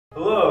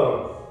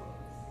Hello,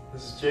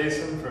 this is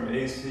Jason from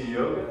AC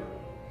Yoga,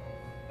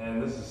 and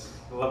this is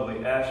the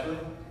lovely Ashley.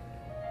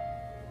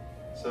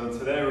 So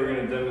today we're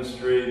going to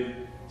demonstrate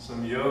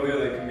some yoga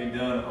that can be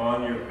done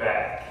on your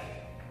back.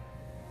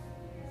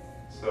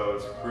 So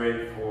it's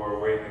great for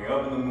waking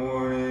up in the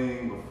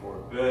morning, before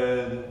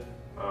bed,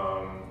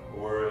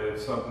 or if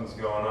something's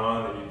going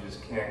on that you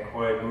just can't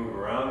quite move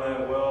around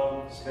that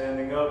well,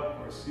 standing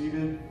up or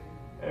seated.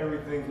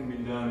 Everything can be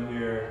done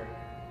here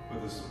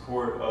with the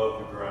support of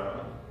the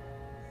ground.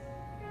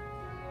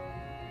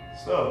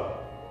 So,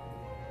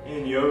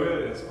 in yoga,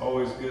 it's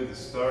always good to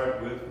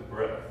start with the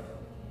breath.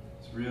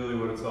 It's really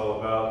what it's all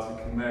about,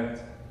 to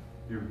connect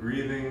your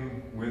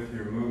breathing with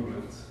your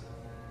movements.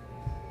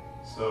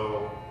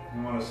 So,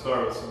 you want to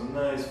start with some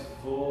nice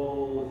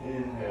full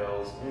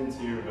inhales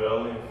into your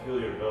belly and feel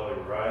your belly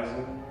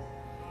rising.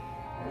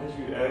 And as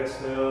you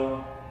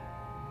exhale,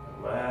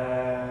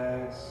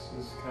 relax,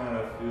 just kind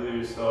of feel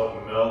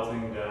yourself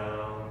melting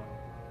down.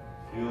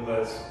 Feel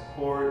that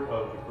support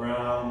of the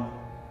ground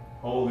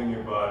holding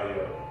your body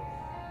up.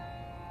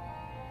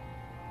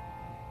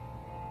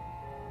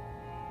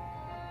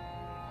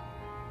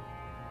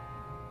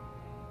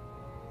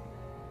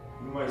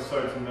 You might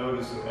start to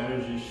notice an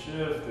energy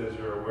shift as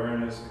your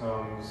awareness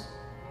comes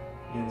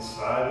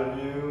inside of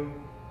you.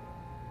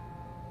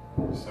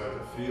 You start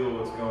to feel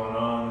what's going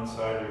on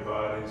inside your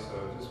body,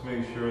 so just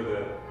make sure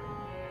that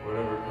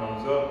whatever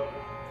comes up,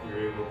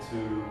 you're able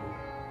to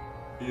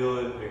feel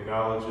it,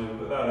 acknowledge it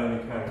without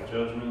any kind of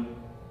judgment.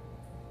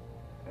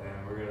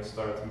 And we're going to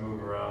start to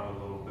move around a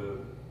little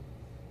bit.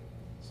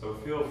 So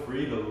feel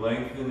free to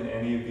lengthen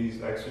any of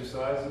these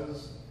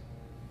exercises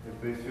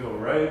if they feel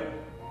right,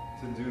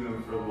 to do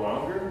them for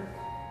longer,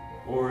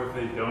 or if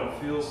they don't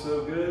feel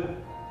so good,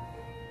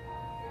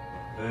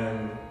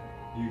 then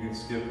you can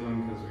skip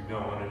them because we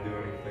don't want to do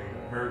anything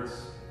that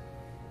hurts.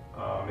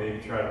 Maybe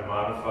try to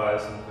modify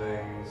some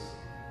things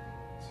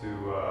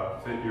to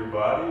fit your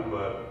body,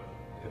 but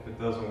if it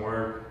doesn't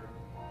work,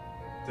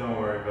 don't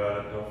worry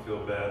about it. Don't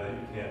feel bad that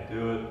you can't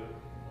do it.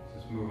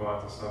 Just move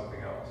on to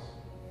something else.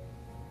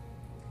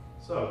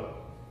 So,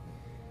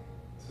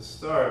 to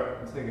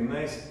start, take a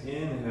nice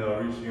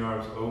inhale, reach the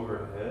arms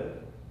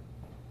overhead.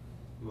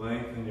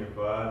 Lengthen your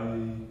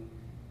body.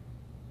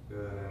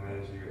 Good,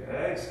 and as you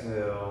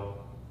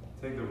exhale,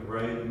 take the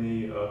right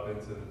knee up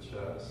into the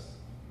chest.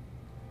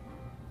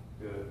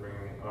 Good,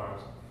 bringing the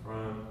arms in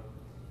front.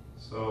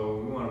 So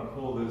we want to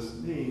pull this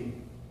knee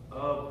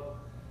up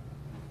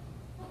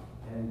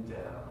and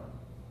down.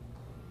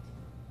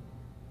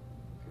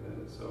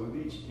 Good, so with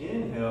each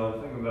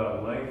inhale, think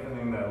about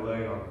lengthening that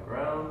leg on the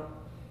ground.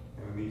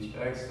 And with each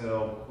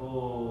exhale,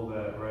 pull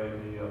that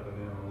right knee up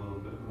and in a little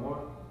bit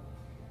more.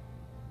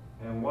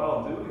 And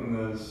while doing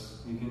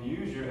this, you can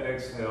use your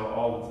exhale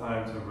all the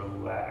time to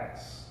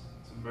relax.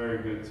 It's a very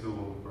good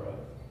tool of breath.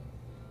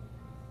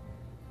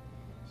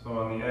 So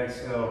on the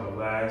exhale,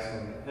 relax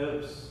in the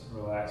hips,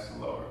 relax the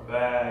lower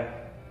back.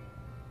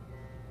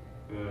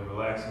 Good,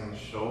 relaxing the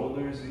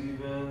shoulders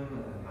even,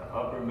 and the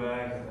upper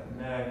back and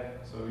the neck.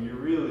 So you're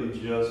really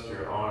just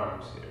your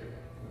arms here.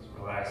 Just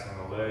relaxing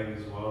the leg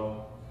as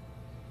well.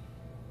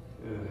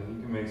 Good, and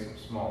you can make some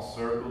small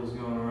circles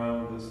going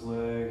around with this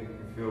leg. You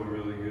can feel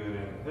really good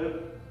in the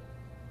hip.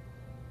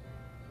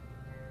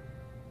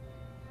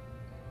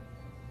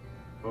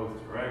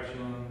 Both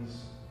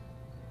directions.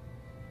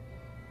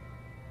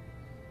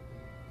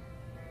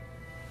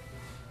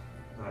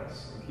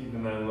 Nice, and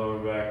keeping that lower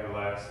back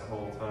relaxed the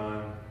whole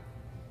time.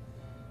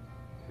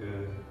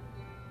 Good.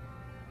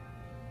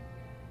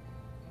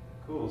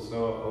 Cool,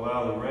 so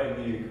allow the right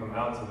knee to come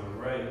out to the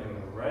right in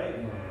the right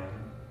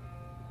hand.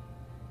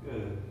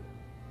 Good.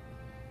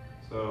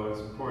 So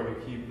it's important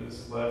to keep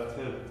this left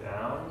hip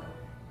down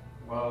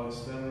while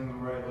extending the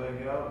right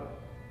leg out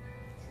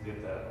to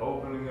get that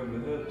opening of the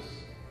hips.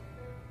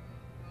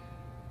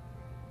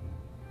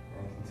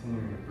 And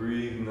continuing to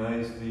breathe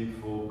nice,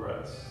 deep, full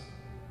breaths.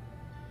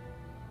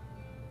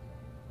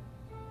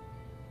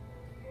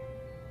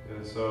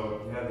 Good,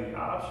 so you have the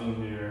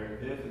option here,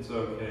 if it's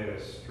okay, to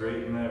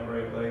straighten that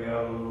right leg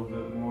out a little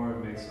bit more.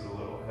 It makes it a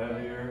little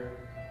heavier.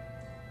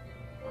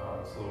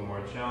 It's a little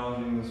more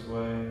challenging this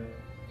way.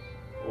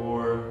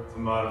 Or to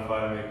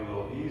modify to make it a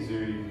little easier,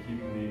 you can keep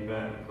the knee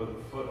bent and put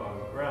the foot on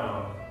the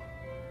ground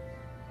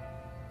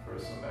for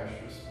some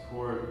extra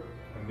support,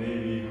 and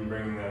maybe even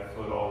bringing that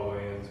foot all the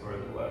way in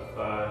toward the left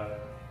thigh.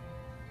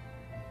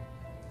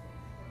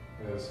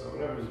 Yeah, so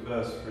whatever's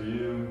best for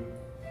you,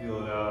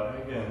 feel it out.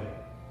 And again,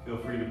 feel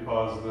free to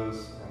pause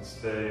this and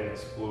stay and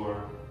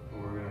explore,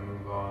 but we're going to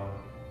move on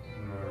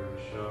in order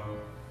to show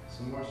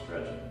some more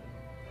stretching.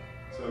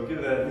 So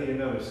give that knee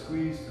another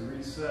squeeze to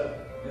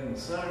reset in the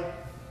center.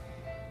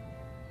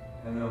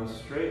 And then we'll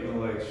straighten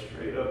the leg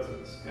straight up to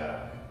the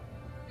sky.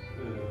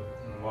 Good.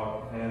 And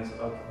walk the hands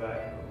up the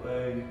back of the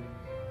leg,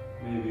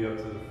 maybe up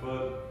to the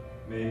foot.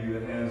 Maybe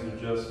the hands are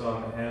just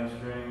on the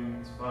hamstring.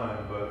 It's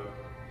fine, but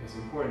it's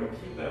important to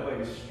keep that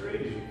leg as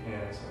straight as you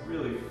can. So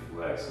really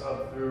flex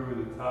up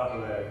through the top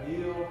of that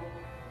heel.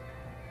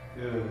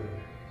 Good.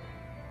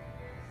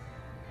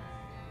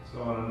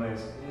 So on a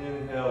nice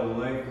inhale,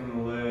 lengthen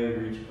the leg,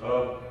 reach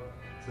up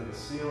to the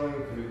ceiling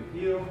through the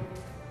heel.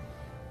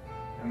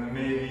 And then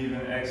maybe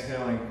even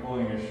exhaling,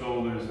 pulling your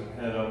shoulders and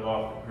head up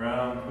off the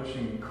ground,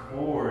 pushing the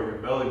core, your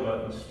belly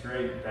button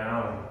straight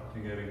down to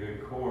get a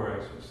good core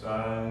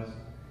exercise.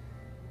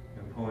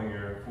 And pulling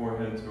your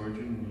forehead towards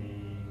your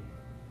knee.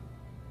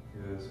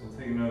 Good. So we'll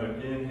take another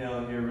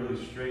inhale here,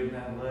 really straighten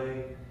that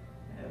leg.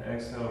 And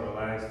exhale,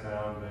 relax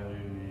down, bend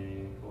your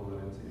knee, pull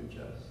it into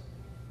your chest.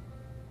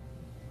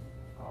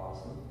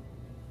 Awesome.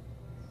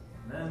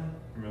 And then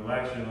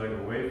relax your leg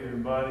away from your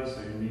body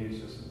so your knee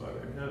is just above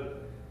your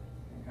hip.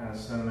 And kind of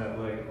send that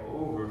leg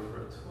over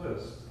for a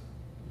twist.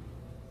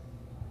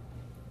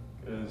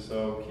 Good.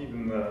 So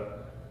keeping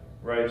the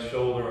right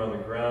shoulder on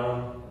the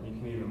ground. You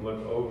can even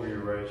look over your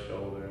right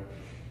shoulder.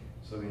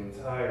 So the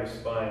entire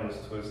spine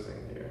is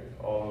twisting here,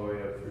 all the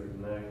way up through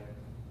the neck.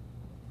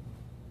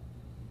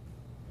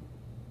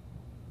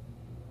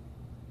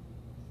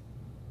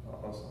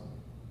 Awesome.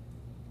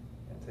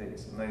 And taking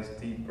some nice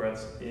deep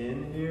breaths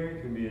in here.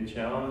 It can be a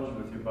challenge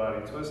with your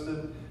body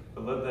twisted,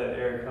 but let that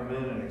air come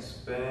in and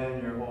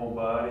expand your whole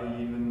body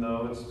even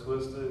though it's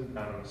twisted,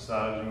 kind of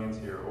massaging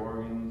into your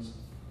organs.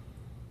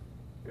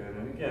 Good,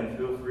 and again,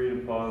 feel free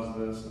to pause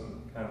this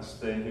and kind of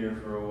stay here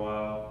for a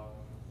while,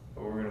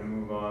 but we're going to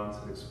move on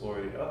to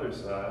explore the other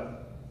side.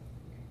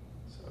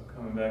 So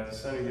coming back to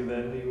center, give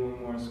that knee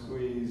one more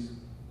squeeze.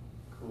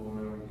 Cool, and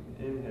then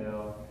we can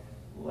inhale,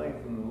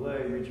 lengthen the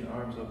leg, reach your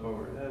arms up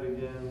overhead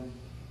again,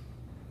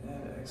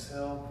 and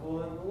exhale,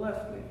 pull in the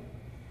left knee.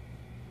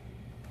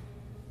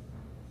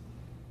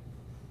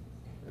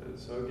 Good,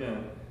 so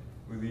again,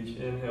 with each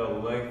inhale,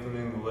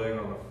 lengthening the leg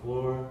on the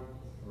floor,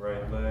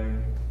 right leg.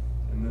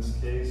 In this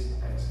case,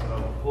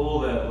 exhale,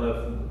 pull that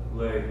left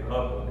leg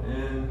up and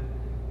in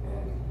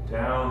and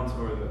down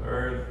toward the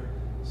earth.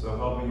 So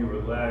helping you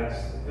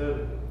relax the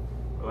hip,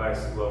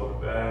 relax the lower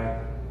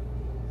back,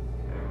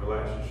 and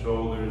relax your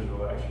shoulders,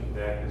 relax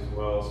your neck as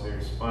well. So your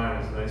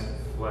spine is nice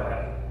and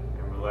flat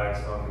and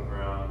relaxed on the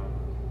ground.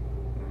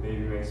 And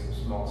maybe make some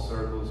small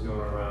circles going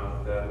around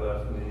with that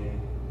left knee.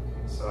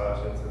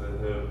 Massage into the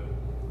hip,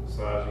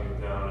 massaging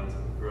it down into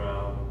the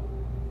ground,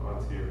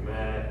 onto your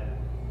mat,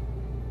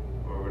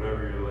 or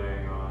whatever you're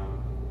laying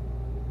on.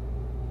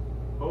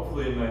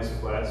 Hopefully a nice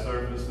flat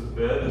surface. The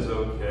bed is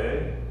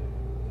okay,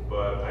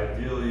 but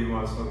ideally you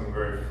want something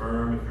very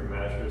firm. If your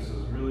mattress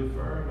is really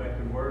firm, that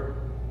could work.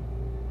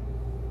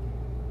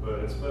 But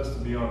it's best to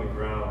be on the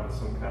ground with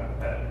some kind of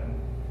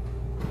padding.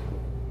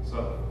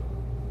 So,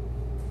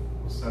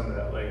 we'll send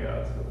that leg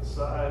out to the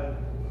side.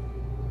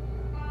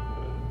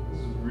 This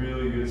is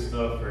really good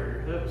stuff for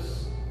your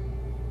hips,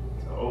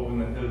 to open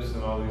the hips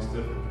in all these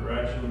different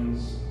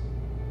directions.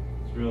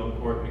 It's real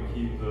important to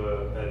keep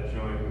that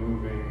joint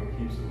moving, it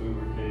keeps it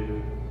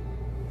lubricated.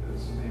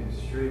 So maybe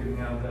straightening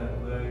out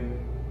that leg.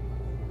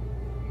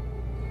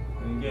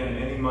 And again,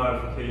 any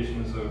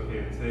modification is okay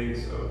to take,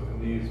 so if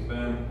the knee is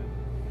bent,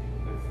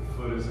 if the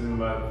foot is in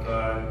by the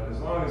thigh, as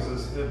long as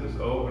this hip is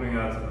opening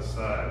out to the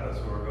side, that's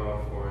what we're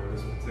going for in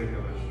this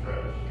particular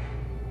stretch.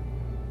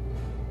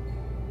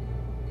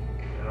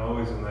 And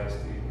always a nice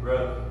deep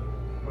breath.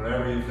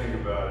 Whenever you think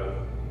about it,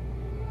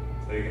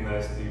 take a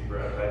nice deep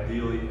breath.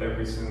 Ideally,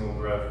 every single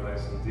breath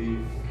nice and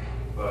deep,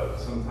 but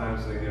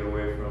sometimes they get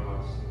away from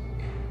us.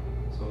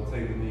 So we'll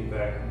take the knee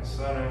back in the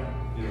center,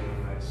 give it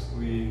a nice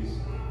squeeze,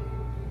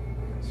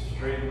 and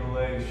straighten the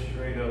leg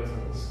straight up to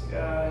the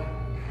sky.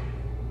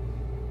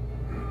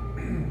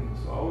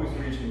 So always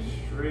reaching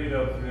straight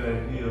up through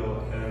that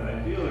heel, and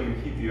ideally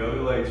we keep the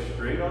other leg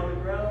straight on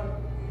the ground.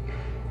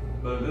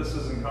 But if this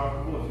isn't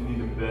comfortable, if you need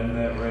to bend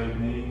that right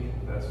knee,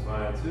 that's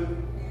fine too.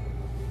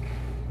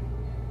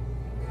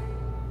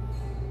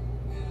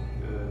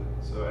 Good.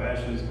 So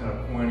Ashley's kind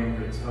of pointing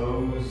her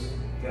toes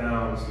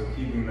down, so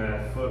keeping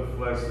that foot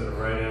flexed at a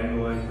right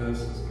angle like this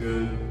is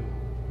good.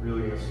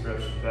 Really going to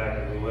stretch the back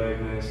of the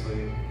leg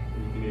nicely.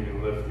 You can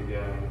even lift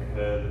again with your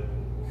head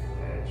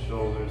and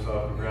shoulders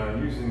off the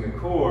ground, using the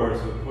core,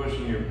 so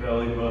pushing your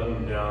belly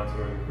button down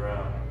toward the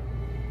ground.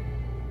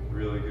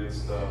 Really good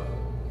stuff.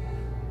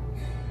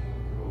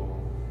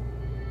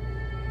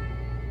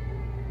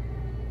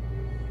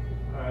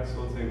 Alright,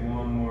 so we'll take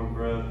one more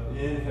breath.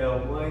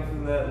 Inhale,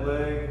 lengthen that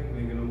leg,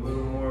 make it a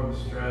little more of a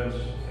stretch.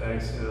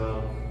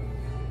 Exhale,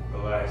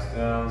 relax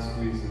down,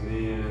 squeeze the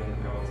knee in,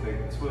 and we'll take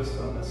a twist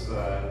on this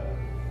side.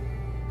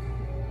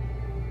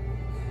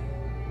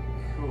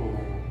 Cool.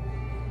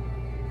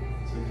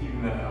 So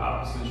keeping that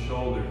opposite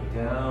shoulder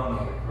down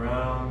on the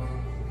ground,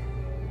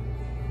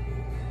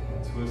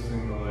 and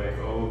twisting the leg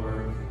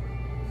over.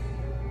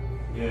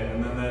 Yeah,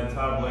 and then that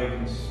top leg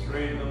can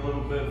straighten a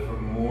little bit for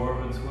more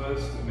of a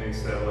twist. It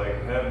makes that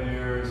leg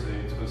heavier, so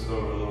you twist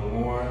over a little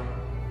more,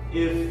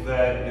 if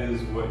that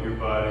is what your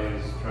body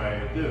is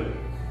trying to do.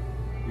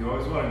 You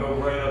always want to go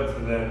right up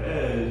to that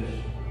edge,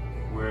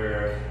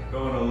 where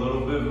going a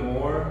little bit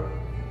more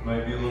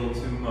might be a little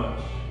too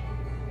much.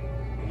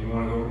 And you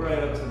want to go right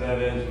up to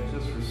that edge and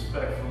just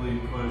respectfully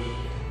push.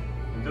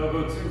 And don't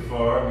go too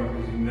far,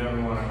 because you never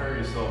want to hurt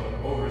yourself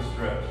and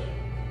overstretch.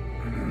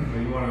 But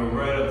you want to go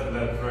right up to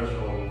that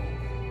threshold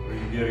where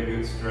you get a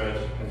good stretch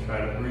and try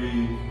to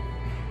breathe.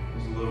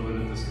 There's a little bit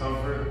of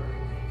discomfort,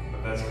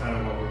 but that's kind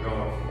of what we're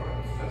going for.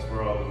 That's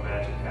where all the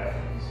magic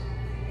happens.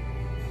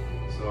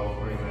 So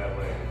bring that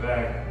leg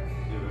back,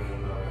 give it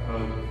another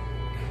hug.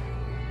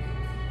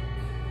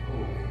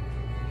 Cool.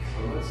 So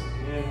let's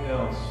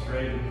inhale and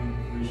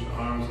straighten, reach the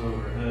arms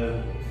overhead,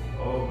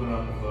 open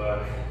up the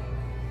body.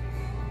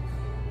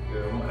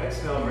 Good. We'll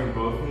exhale and bring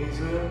both knees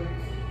in,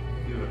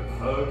 give it a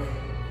hug.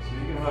 So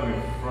you can hug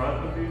in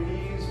front of your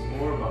knees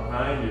or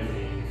behind your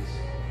knees,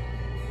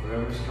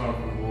 whatever's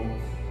comfortable.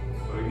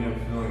 But again,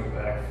 feeling the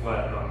back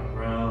flatten on the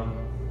ground,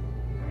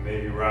 and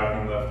maybe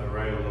rocking left and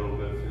right a little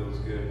bit feels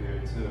good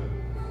here too.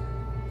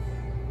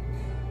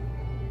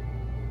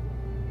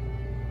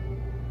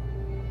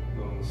 A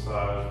little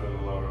massage for the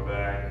lower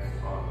back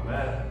on the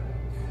mat.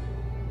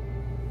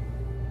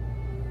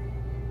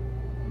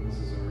 And this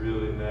is a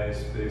really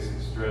nice basic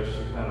stretch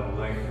to kind of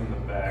lengthen the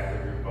back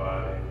of your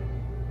body.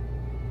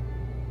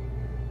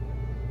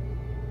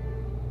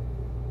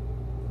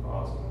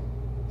 Awesome.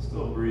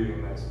 Still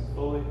breathing nice and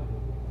fully.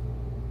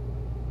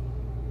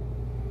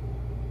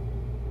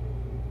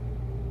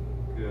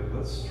 Good.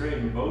 Let's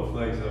straighten both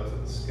legs up to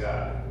the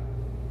sky.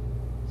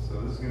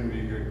 So this is going to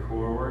be a good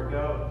core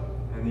workout.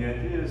 And the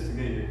idea is to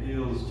get your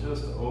heels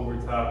just over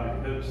top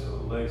your hips so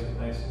the legs are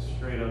nice and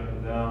straight up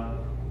and down.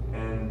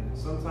 And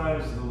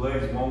sometimes the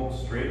legs won't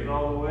straighten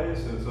all the way,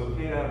 so it's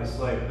okay to have a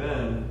slight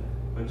bend,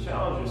 but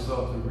challenge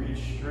yourself to reach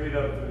straight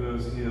up through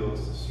those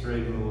heels to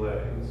straighten the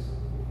legs.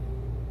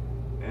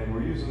 And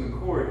we're using the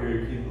core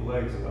here to keep the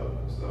legs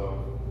up,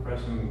 so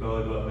pressing the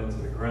belly button into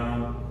the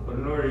ground. But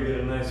in order to get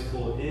a nice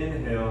full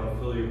inhale and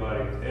fill your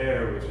body with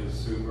air, which is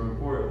super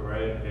important,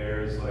 right?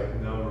 Air is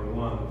like number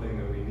one thing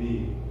that we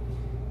need.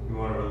 You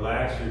want to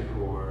relax your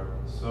core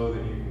so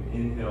that you can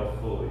inhale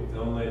fully.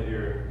 Don't let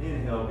your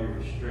inhale be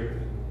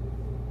restricted.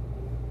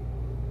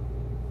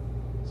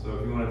 So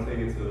if you want to take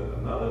it to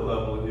another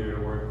level here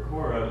to work the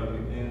core out, you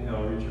can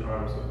inhale, reach your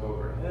arms up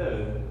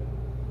overhead.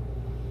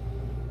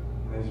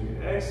 As you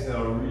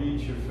exhale,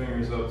 reach your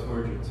fingers up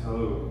towards your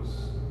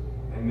toes,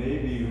 and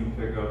maybe even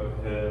pick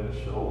up the head and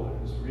the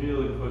shoulders.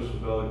 Really push the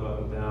belly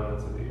button down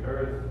into the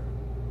earth.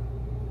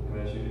 And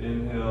as you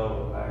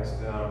inhale, relax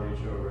down,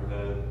 reach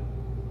overhead.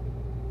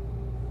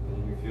 And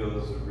you can feel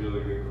this is a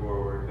really good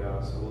core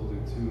workout, so we'll do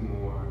 2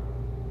 more.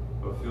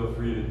 But feel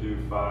free to do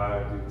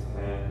 5, do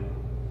 10,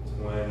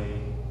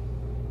 20,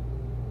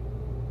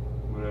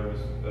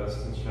 whatever's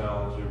best to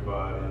challenge your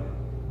body.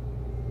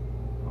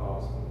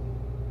 Awesome.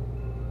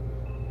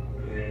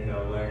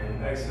 Inhale,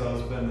 lengthen.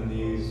 Exhale, bend the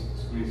knees,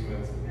 squeeze them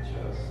into the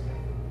chest.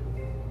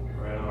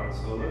 Right on.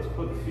 So let's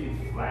put the feet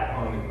flat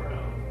on the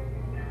ground.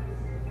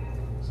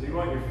 So you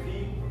want your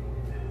feet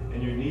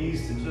and your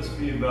knees to just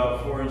be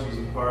about 4 inches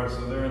apart,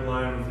 so they're in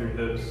line with your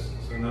hips,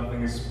 so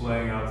nothing is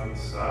splaying out to the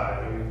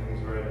side.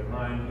 Everything's right in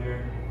line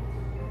here.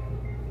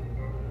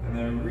 And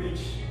then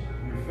reach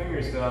your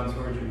fingers down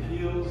towards your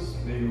heels.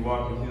 Maybe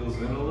walk your heels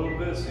in a little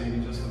bit so you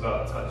can just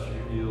about touch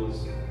your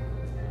heels.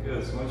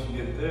 Good. So once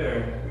you get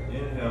there,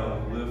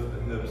 inhale, lift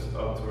the hips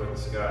up toward the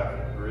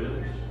sky.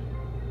 Bridge.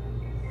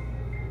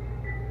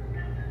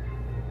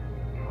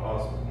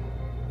 Awesome.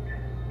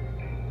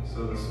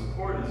 So the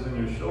support is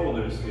in your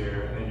shoulders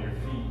here and your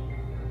feet.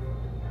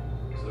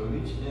 So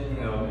each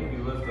inhale, maybe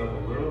lift up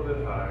a little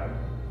bit higher.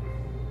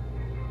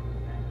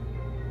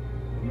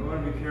 And you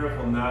want to be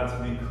careful not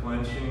to be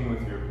clenching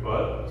with your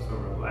butt. So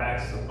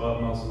relax the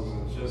butt muscles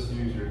and just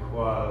use your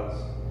quads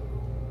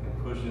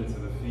and push into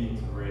the feet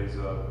to raise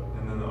up.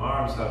 And then the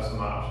arms have some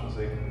options.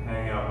 They can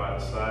hang out by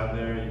the side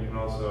there. You can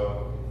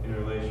also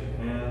interlace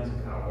your hands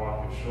and kind of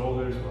walk your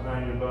shoulders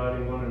behind your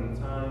body one at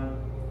a time.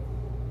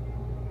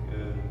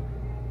 Good.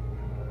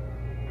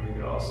 And we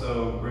can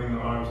also bring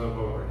the arms up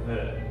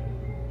overhead.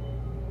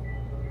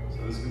 So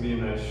this can be a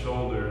nice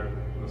shoulder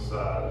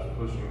massage,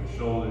 pushing the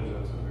shoulders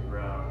into the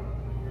ground.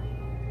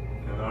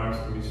 And the arms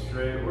can be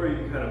straight, or you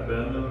can kind of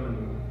bend them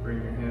and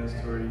bring your hands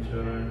toward each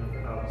other,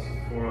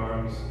 opposite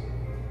forearms.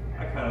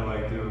 I kind of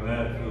like doing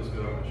that. It feels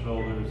good on the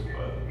shoulders,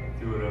 but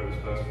do whatever's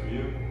best for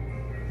you.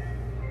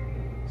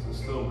 So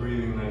still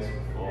breathing nice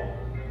and full.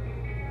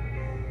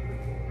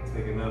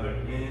 Take another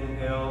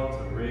inhale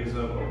to raise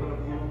up, open up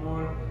a little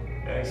more.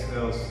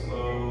 Exhale,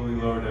 slowly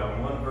lower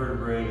down 1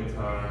 vertebrae at a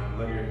time.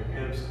 Let your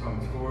hips come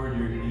toward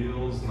your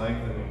heels,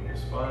 lengthening your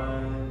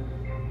spine.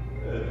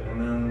 Good.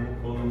 And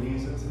then we'll pull the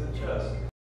knees into the chest.